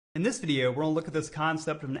In this video, we're going to look at this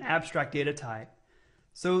concept of an abstract data type.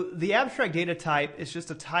 So the abstract data type is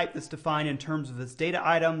just a type that's defined in terms of its data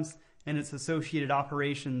items and its associated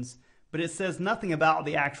operations, but it says nothing about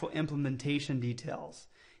the actual implementation details.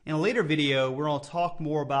 In a later video, we're going to talk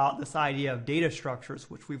more about this idea of data structures,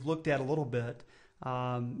 which we've looked at a little bit.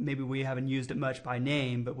 Maybe we haven't used it much by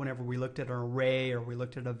name, but whenever we looked at an array or we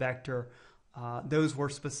looked at a vector, those were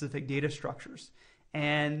specific data structures.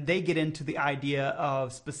 And they get into the idea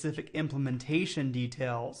of specific implementation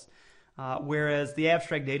details, whereas the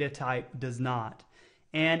abstract data type does not.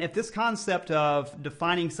 And if this concept of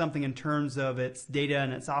defining something in terms of its data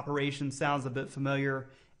and its operations sounds a bit familiar,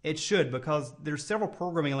 it should, because there's several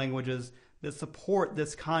programming languages that support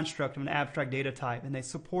this construct of an abstract data type, and they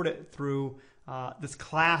support it through this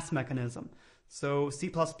class mechanism. So C++,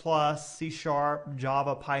 C#,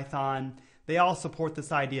 Java, Python, they all support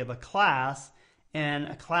this idea of a class. And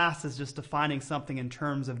a class is just defining something in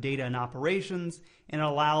terms of data and operations, and it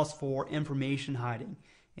allows for information hiding.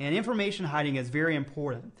 And information hiding is very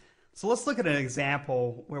important. So let's look at an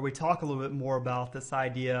example where we talk a little bit more about this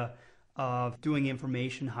idea of doing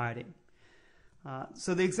information hiding.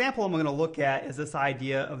 So the example I'm going to look at is this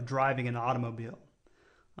idea of driving an automobile.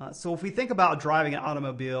 So if we think about driving an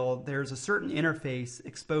automobile, there's a certain interface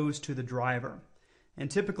exposed to the driver.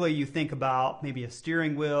 And typically you think about maybe a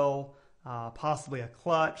steering wheel, possibly a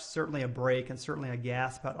clutch, certainly a brake, and certainly a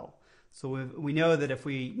gas pedal. So we know that if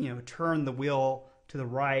we turn the wheel to the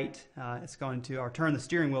right, it's going to, or turn the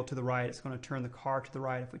steering wheel to the right, it's going to turn the car to the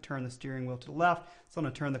right. If we turn the steering wheel to the left, it's going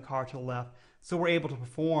to turn the car to the left. So we're able to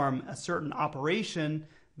perform a certain operation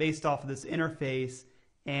based off of this interface,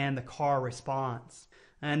 and the car responds.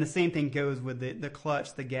 And the same thing goes with the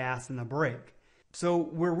clutch, the gas, and the brake. So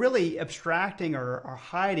we're really abstracting or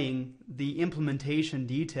hiding the implementation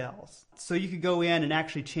details. So you could go in and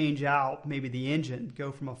actually change out maybe the engine,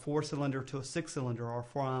 go from a 4-cylinder to a 6-cylinder, or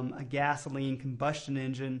from a gasoline combustion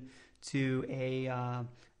engine to a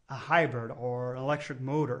hybrid or an electric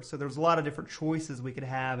motor. So there's a lot of different choices we could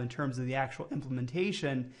have in terms of the actual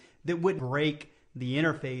implementation that wouldn't break the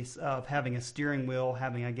interface of having a steering wheel,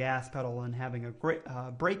 having a gas pedal, and having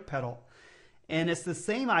a brake pedal. And it's the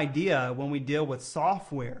same idea when we deal with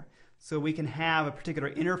software. So we can have a particular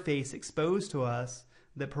interface exposed to us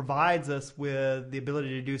that provides us with the ability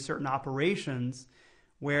to do certain operations,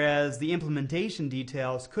 whereas the implementation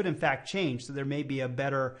details could in fact change. So there may be a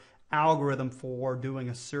better algorithm for doing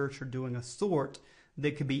a search or doing a sort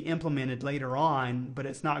that could be implemented later on, but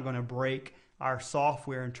it's not going to break our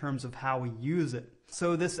software in terms of how we use it.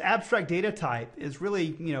 So this abstract data type is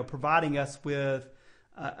really, providing us with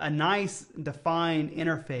a nice defined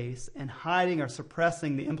interface and hiding or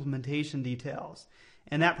suppressing the implementation details.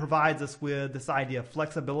 And that provides us with this idea of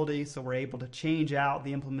flexibility, so we're able to change out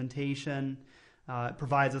the implementation. It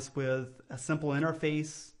provides us with a simple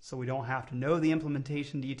interface, so we don't have to know the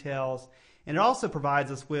implementation details. And it also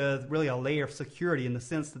provides us with really a layer of security in the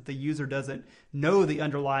sense that the user doesn't know the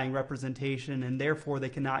underlying representation, and therefore they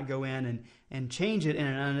cannot go in and change it in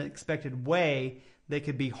an unexpected way that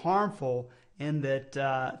could be harmful, and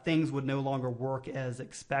that things would no longer work as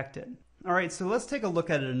expected. All right, so let's take a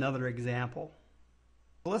look at another example.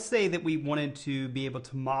 Let's say that we wanted to be able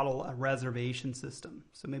to model a reservation system.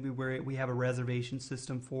 So maybe we have a reservation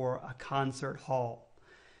system for a concert hall.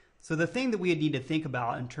 So the thing that we need to think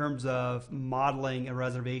about in terms of modeling a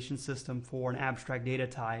reservation system for an abstract data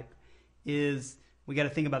type is we got to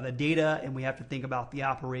think about the data, and we have to think about the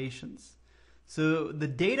operations. So the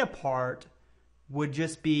data part would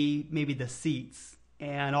just be maybe the seats,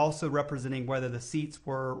 and also representing whether the seats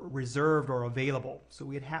were reserved or available. So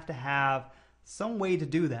we'd have to have some way to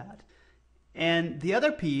do that. And the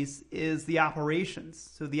other piece is the operations.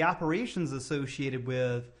 So the operations associated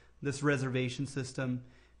with this reservation system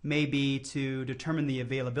may be to determine the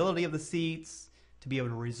availability of the seats, to be able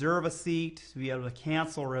to reserve a seat, to be able to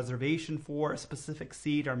cancel a reservation for a specific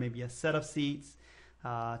seat or maybe a set of seats,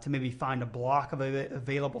 to maybe find a block of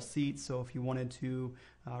available seats. So if you wanted to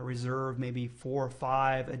reserve maybe 4 or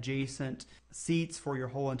 5 adjacent seats for your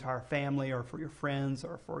whole entire family, or for your friends,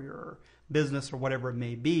 or for your business, or whatever it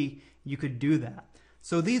may be, you could do that.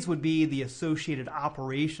 So these would be the associated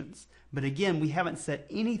operations. But again, we haven't said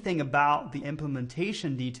anything about the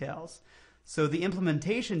implementation details. So the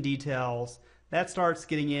implementation details, that starts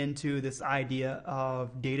getting into this idea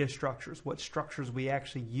of data structures, what structures we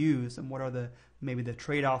actually use, and what are maybe the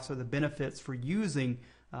trade-offs or the benefits for using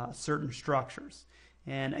certain structures.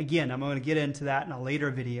 And again, I'm going to get into that in a later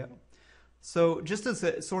video. So just as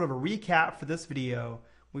a sort of a recap for this video,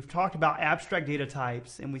 we've talked about abstract data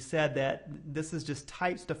types, and we said that this is just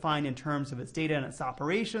types defined in terms of its data and its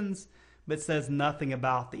operations, but says nothing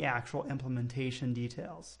about the actual implementation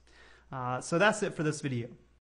details. So that's it for this video.